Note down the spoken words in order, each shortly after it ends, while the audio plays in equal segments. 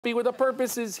Be with a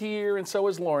Purpose is here, and so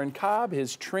is Lauren Cobb,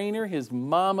 his trainer, his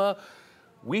mama.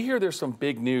 We hear there's some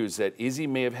big news that Izzy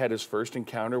may have had his first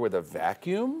encounter with a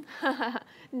vacuum.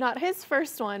 Not his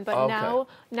first one, but Okay.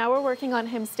 now we're working on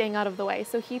him staying out of the way.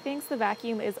 So he thinks the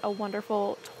vacuum is a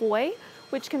wonderful toy,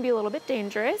 which can be a little bit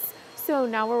dangerous. So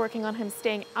now we're working on him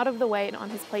staying out of the way and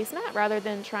on his placemat rather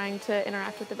than trying to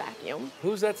interact with the vacuum.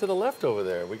 Who's that to the left over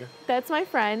there? That's my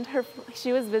friend.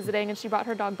 She was visiting and she brought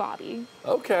her dog Bobby.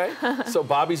 Okay, so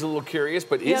Bobby's a little curious,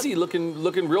 but Yep. Izzy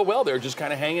looking real well there, just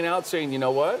kind of hanging out, saying, you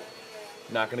know what?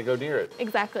 Not going to go near it.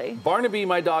 Exactly. Barnaby,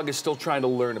 my dog, is still trying to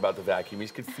learn about the vacuum.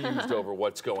 He's confused over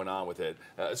what's going on with it.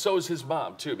 So is his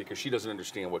mom, too, because she doesn't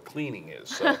understand what cleaning is.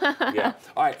 So, yeah.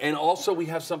 All right, and also we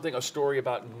have a story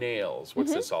about nails.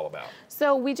 What's this all about?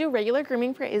 So we do regular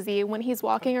grooming for Izzy. When he's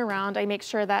walking around, I make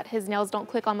sure that his nails don't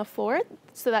click on the floor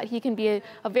so that he can be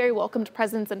a very welcomed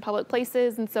presence in public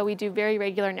places. And so we do very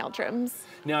regular nail trims.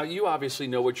 Now, you obviously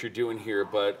know what you're doing here,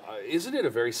 but isn't it a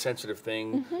very sensitive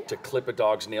thing to clip a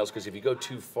dog's nails? Because if you go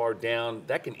too far down,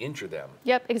 that can injure them.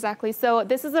 Yep, exactly. So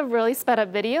this is a really sped up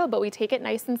video, but we take it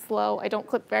nice and slow. I don't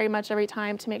clip very much every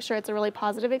time to make sure it's a really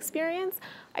positive experience.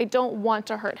 I don't want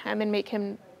to hurt him and make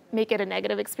it a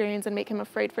negative experience and make him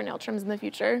afraid for nail trims in the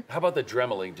future. How about the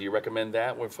dremeling? Do you recommend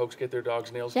that when folks get their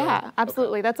dog's nails done? Yeah,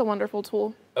 absolutely. Okay. That's a wonderful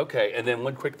tool. Okay, and then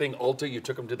one quick thing, Ulta, you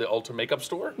took him to the Ulta makeup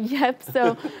store? Yep,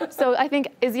 so I think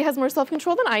Izzy has more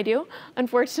self-control than I do,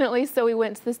 unfortunately. So we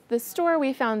went to this store,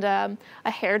 we found a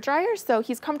hair dryer, so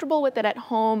he's comfortable with it at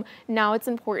home. Now it's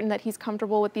important that he's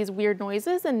comfortable with these weird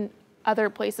noises and other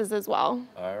places as well.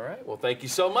 All right, well, thank you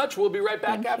so much. We'll be right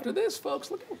back after this,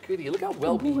 folks. Look how good he is. Look how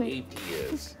well behaved he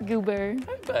is. Goober.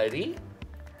 Hi, buddy.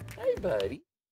 Hi, buddy.